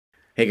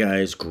Hey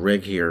guys,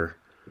 Greg here.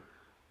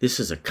 This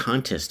is a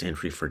contest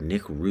entry for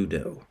Nick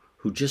Rudow,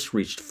 who just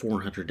reached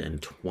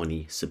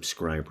 420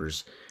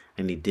 subscribers,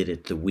 and he did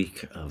it the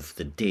week of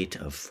the date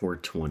of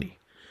 420.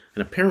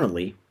 And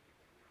apparently,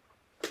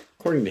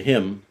 according to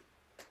him,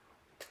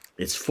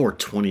 it's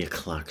 4:20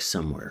 o'clock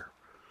somewhere.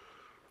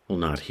 Well,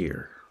 not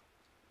here.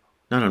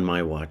 Not on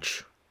my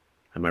watch.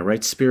 Am I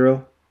right,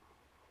 Spiro?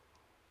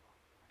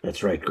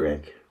 That's right,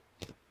 Greg.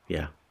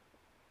 Yeah.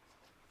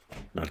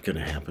 Not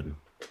gonna happen.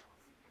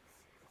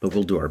 But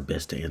we'll do our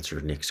best to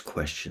answer Nick's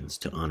questions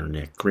to honor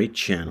Nick. Great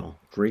channel,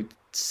 great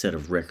set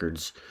of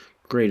records,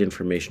 great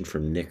information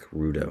from Nick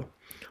Rudow.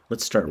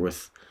 Let's start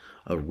with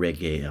a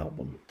reggae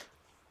album.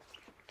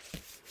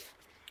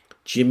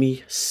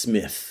 Jimmy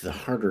Smith, The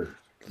Harder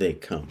They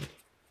Come.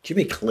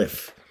 Jimmy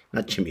Cliff,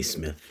 not Jimmy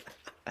Smith.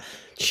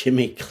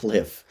 Jimmy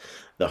Cliff,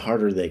 The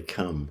Harder They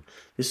Come.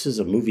 This is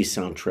a movie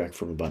soundtrack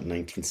from about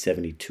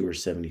 1972 or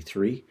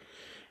 73.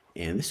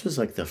 And this was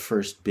like the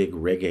first big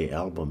reggae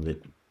album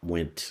that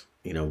went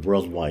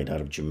worldwide out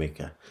of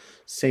Jamaica.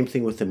 Same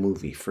thing with the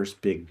movie.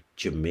 First big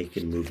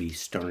Jamaican movie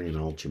starring an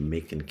all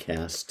Jamaican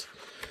cast.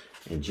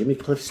 And Jimmy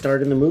Cliff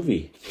starred in the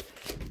movie.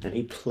 And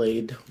he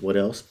played what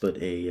else but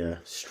a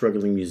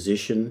struggling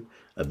musician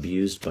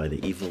abused by the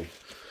evil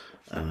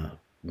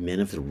men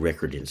of the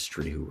record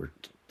industry who were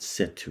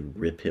set to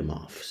rip him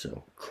off.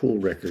 So, cool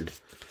record.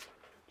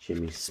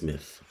 Jimmy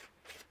Smith.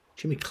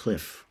 Jimmy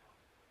Cliff.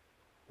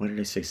 Why did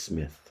I say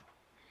Smith?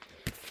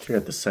 Check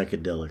out the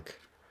psychedelic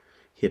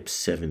hip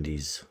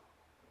 70s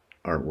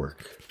artwork.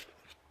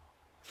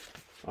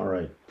 All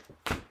right,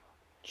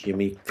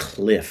 Jimmy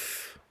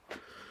Cliff.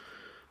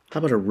 How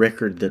about a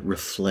record that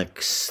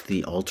reflects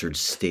the altered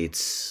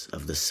states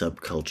of the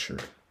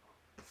subculture?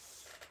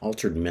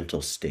 Altered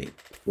mental state.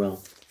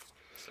 Well,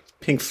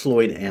 Pink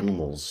Floyd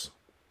Animals.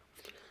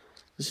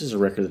 This is a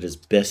record that is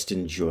best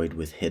enjoyed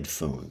with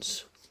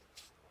headphones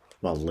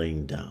while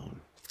laying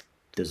down.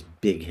 Those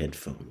big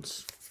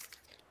headphones.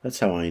 That's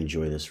how I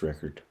enjoy this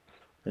record.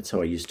 That's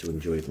how I used to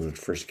enjoy it when it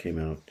first came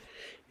out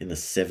in the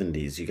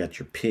 70s. You got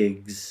your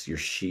pigs, your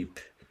sheep,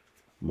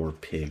 more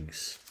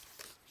pigs.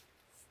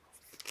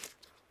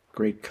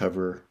 Great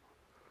cover.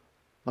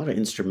 A lot of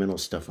instrumental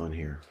stuff on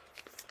here.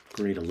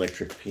 Great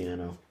electric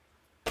piano.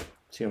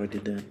 See how I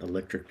did that?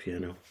 Electric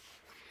piano.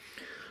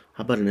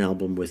 How about an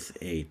album with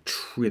a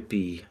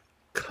trippy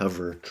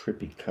cover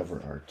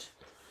art?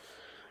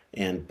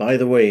 And by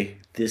the way,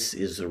 this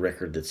is a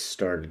record that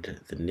started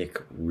the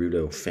Nick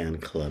Rudow fan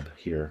club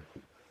here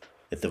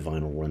at the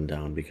Vinyl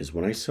Rundown, because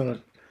when I saw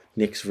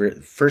Nick's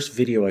first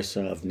video I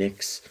saw of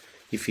Nick's,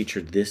 he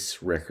featured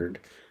this record,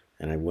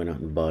 and I went out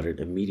and bought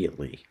it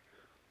immediately.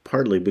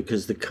 Partly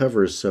because the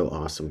cover is so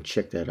awesome.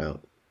 Check that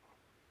out.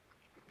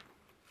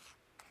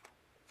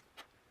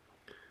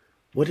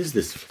 What is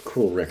this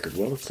cool record?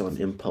 Well, it's on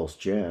Impulse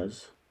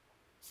Jazz.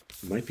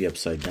 It might be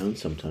upside down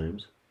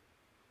sometimes.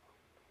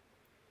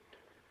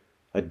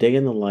 A Day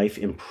in the Life,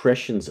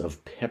 Impressions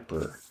of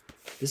Pepper.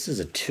 This is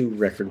a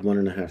 2-record,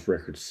 1.5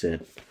 record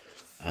set.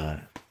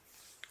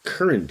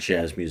 Current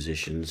jazz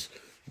musicians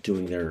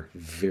doing their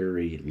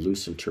very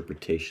loose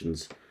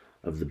interpretations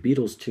of the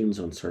Beatles tunes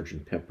on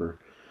Sgt. Pepper.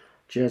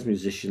 Jazz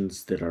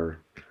musicians that are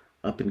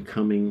up and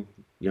coming,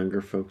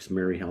 younger folks,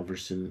 Mary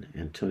Halverson,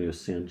 Antonio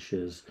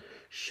Sanchez,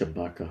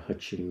 Shabaka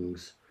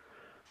Hutchings,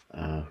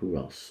 who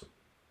else?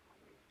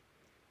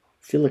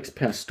 Felix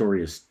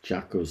Pastorius,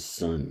 Jocko's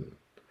son.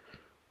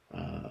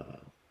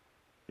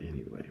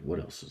 Anyway, what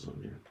else is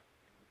on here?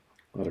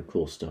 A lot of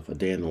cool stuff. A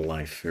Day in the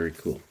Life, very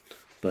cool.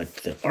 But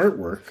the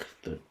artwork,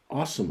 the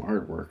awesome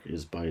artwork,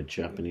 is by a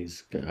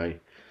Japanese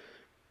guy,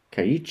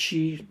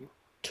 Keiichi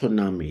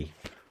Tonami,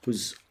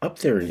 who's up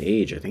there in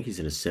age. I think he's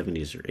in his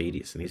 70s or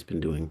 80s, and he's been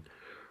doing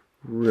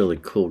really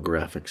cool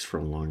graphics for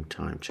a long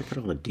time. Check out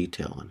all the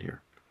detail on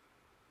here.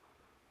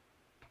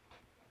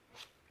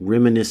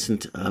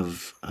 Reminiscent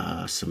of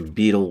some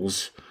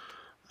Beatles,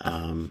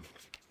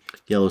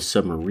 Yellow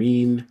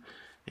Submarine,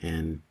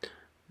 and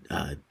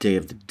Day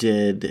of the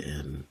Dead,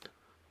 and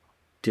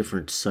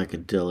different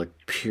psychedelic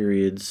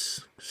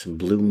periods, some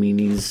blue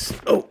meanies.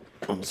 Oh,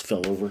 almost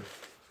fell over.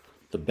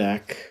 The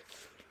back,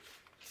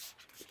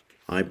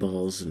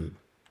 eyeballs and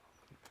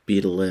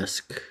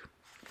Beatlesque.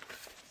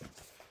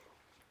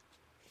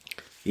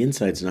 The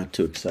inside's not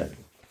too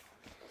exciting.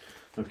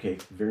 Okay,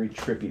 very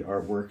trippy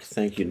artwork.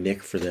 Thank you,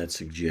 Nick, for that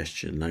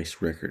suggestion.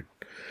 Nice record.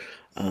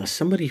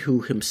 Somebody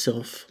who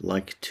himself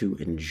liked to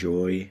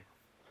enjoy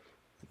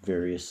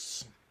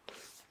various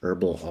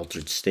herbal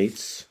altered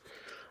states.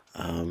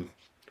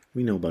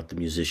 We know about the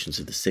musicians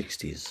of the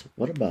 60s.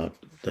 What about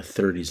the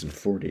 30s and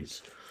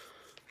 40s?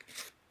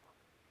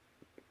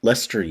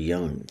 Lester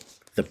Young,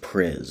 the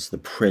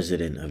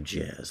president of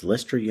jazz.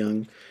 Lester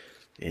Young,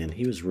 and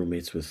he was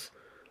roommates with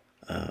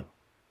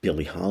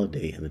Billie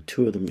Holiday, and the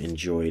two of them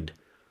enjoyed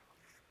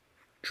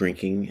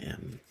drinking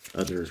and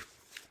other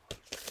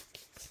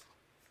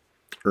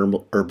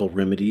herbal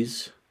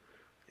remedies,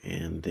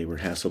 and they were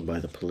hassled by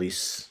the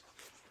police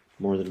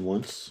more than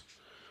once.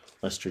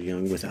 Lester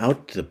Young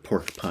without the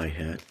pork pie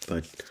hat,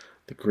 but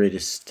the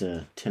greatest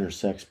tenor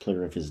sax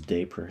player of his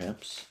day,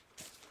 perhaps.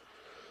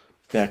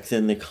 Back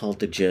then, they called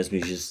the jazz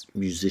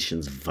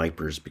musicians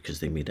vipers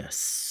because they made a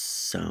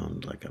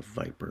sound like a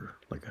viper,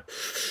 like a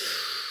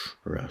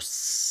or a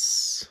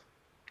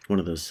one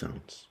of those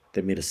sounds.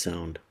 They made a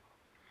sound.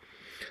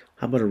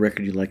 How about a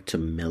record you like to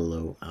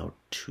mellow out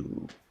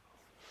to?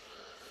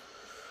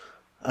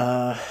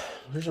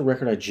 There's a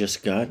record I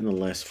just got in the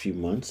last few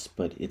months,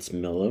 but it's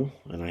mellow,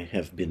 and I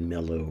have been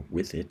mellow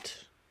with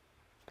it.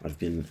 I've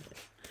been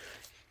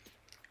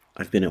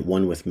at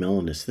one with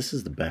mellowness. This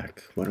is the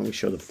back. Why don't we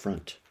show the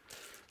front?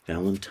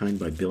 Valentine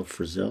by Bill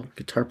Frisell.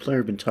 Guitar player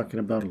I've been talking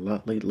about a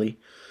lot lately.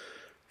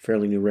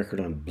 Fairly new record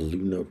on Blue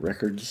Note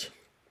Records.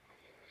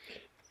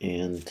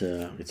 And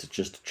it's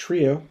just a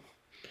trio.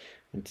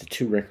 It's a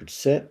 2-record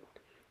set.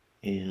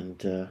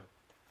 And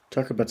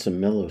talk about some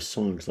mellow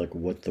songs like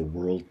What the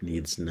World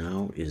Needs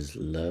Now Is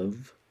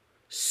Love,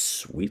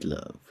 Sweet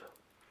Love.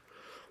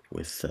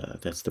 With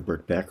that's the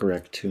Burt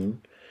Bacharach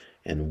tune.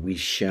 And We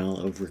Shall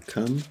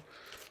Overcome.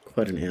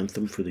 Quite an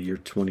anthem for the year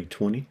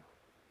 2020.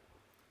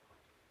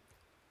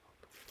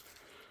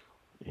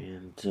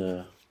 And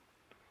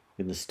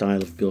in the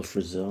style of Bill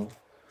Frisell,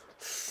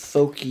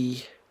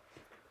 folky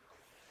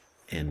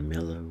and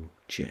mellow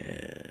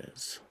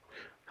jazz.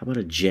 How about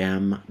a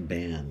jam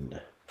band?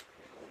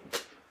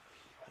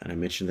 And I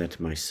mentioned that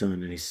to my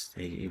son, and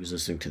he was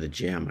listening to the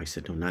Jam. I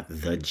said, no, not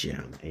the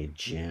Jam, a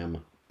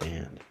jam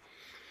band.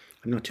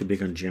 I'm not too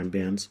big on jam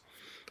bands.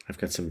 I've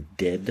got some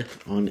Dead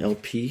on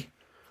LP,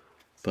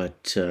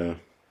 but do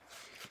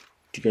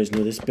you guys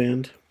know this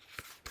band?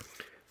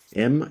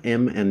 M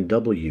and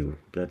W.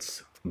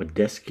 That's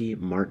Medeski,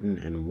 Martin,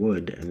 and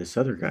Wood. And this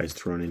other guy's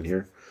thrown in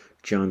here,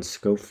 John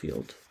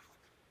Schofield.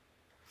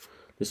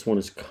 This one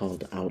is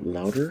called Out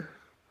Louder.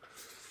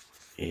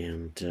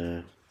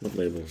 And what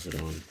label is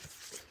it on?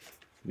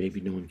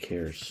 Maybe no one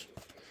cares.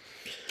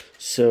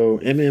 So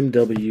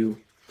MMW,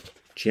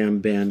 jam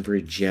band,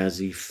 very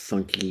jazzy,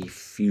 funky,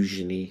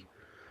 fusiony.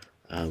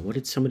 What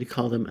did somebody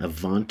call them?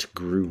 Avant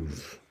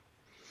groove.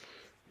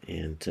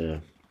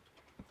 And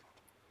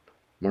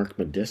Mark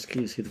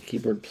Medeski, is he the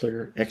keyboard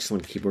player?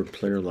 Excellent keyboard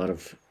player, a lot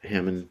of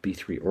Hammond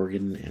B3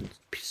 organ and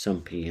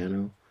some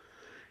piano.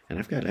 And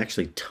I've got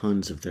actually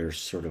tons of their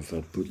sort of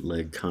a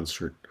bootleg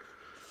concert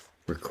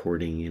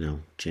recording, you know,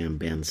 jam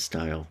band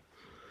style.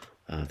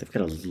 They've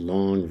got a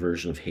long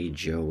version of Hey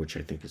Joe, which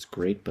I think is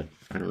great, but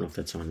I don't know if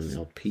that's on an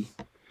LP.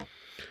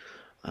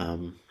 A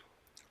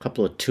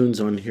couple of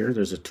tunes on here.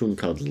 There's a tune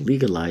called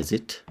Legalize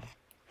It.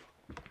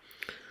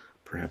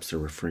 Perhaps they're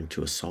referring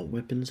to assault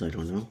weapons, I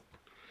don't know.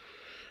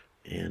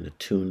 And a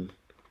tune,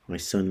 my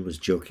son was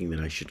joking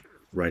that I should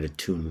write a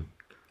tune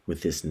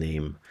with this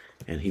name,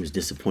 and he was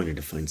disappointed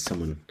to find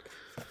someone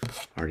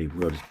already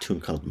wrote a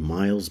tune called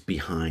Miles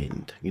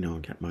Behind. You know,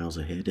 got miles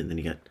ahead, and then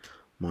you got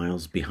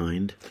miles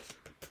behind.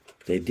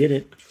 They did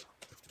it.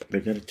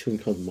 They got a tune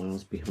called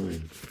Miles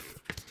Behind.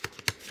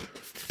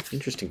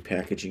 Interesting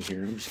packaging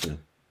here. I'm just going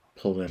to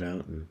pull that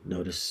out and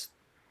notice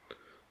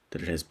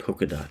that it has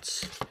polka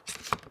dots,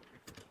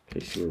 in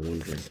case you were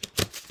wondering.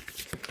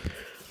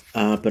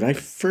 But I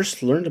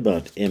first learned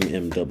about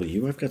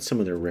MMW. I've got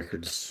some of their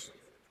records,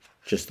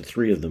 just the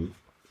 3 of them.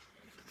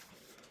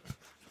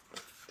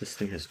 This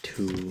thing has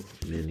too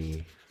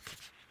many.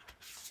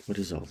 What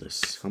is all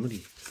this? How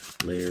many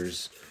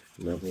layers,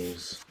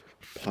 levels,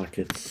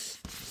 pockets?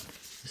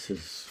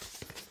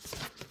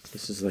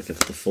 This is like the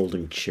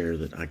folding chair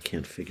that I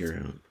can't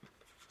figure out.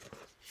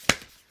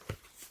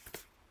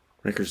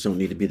 Records don't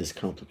need to be this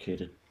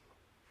complicated.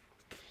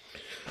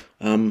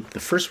 The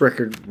first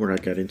record where I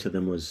got into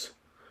them was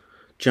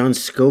John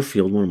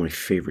Schofield, one of my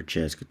favorite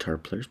jazz guitar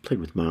players. Played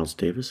with Miles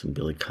Davis and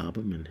Billy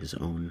Cobham in his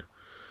own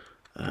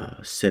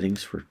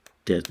settings for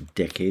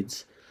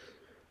decades.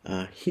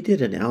 He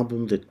did an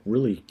album that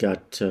really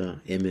got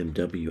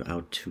MMW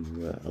out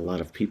to a lot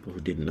of people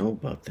who didn't know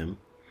about them.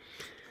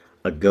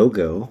 A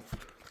Go-Go.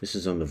 This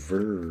is on the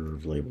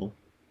Verve label.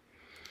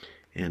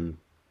 And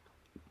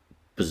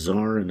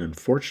bizarre and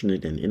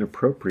unfortunate and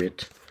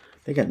inappropriate,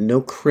 they got no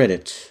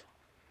credit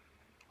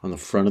on the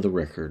front of the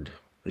record.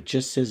 It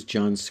just says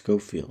John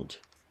Schofield.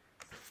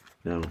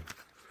 Now,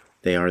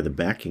 they are the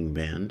backing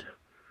band.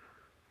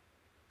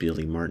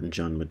 Billy Martin,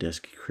 John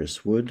Medeski,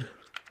 Chris Wood.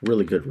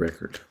 Really good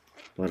record.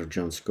 A lot of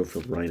John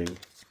Schofield writing.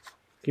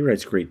 He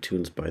writes great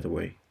tunes, by the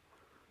way.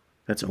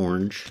 That's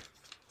Orange.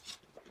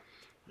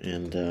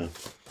 And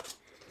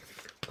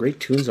great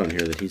tunes on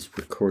here that he's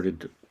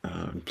recorded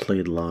and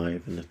played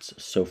live, and it's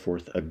so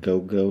forth. A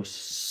Go-Go,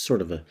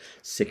 sort of a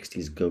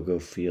 60s go-go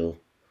feel.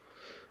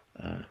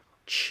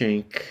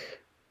 Chank.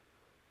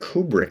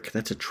 Kubrick,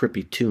 that's a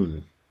trippy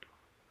tune.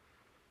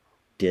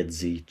 Dead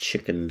Z,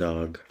 Chicken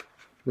Dog.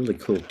 Really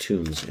cool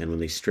tunes, and when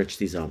they stretch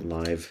these out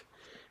live,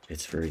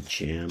 it's very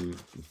jam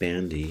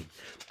bandy.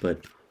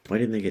 But why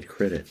didn't they get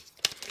credit?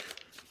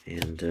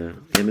 And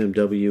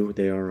MMW,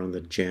 they are on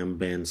the jam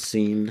band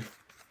scene.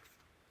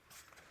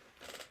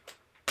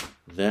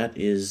 That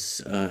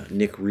is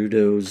Nick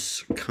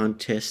Rudow's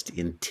contest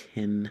in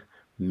 10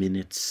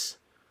 minutes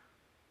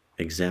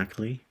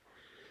exactly.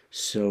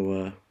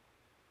 So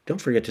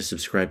Don't forget to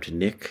subscribe to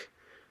Nick.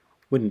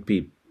 Wouldn't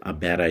be a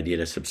bad idea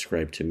to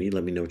subscribe to me.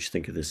 Let me know what you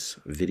think of this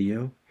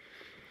video.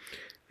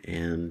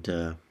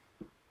 And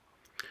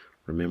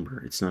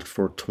remember, it's not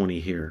 420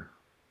 here.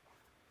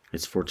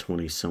 It's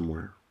 420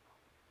 somewhere.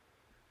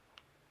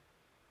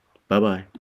 Bye-bye.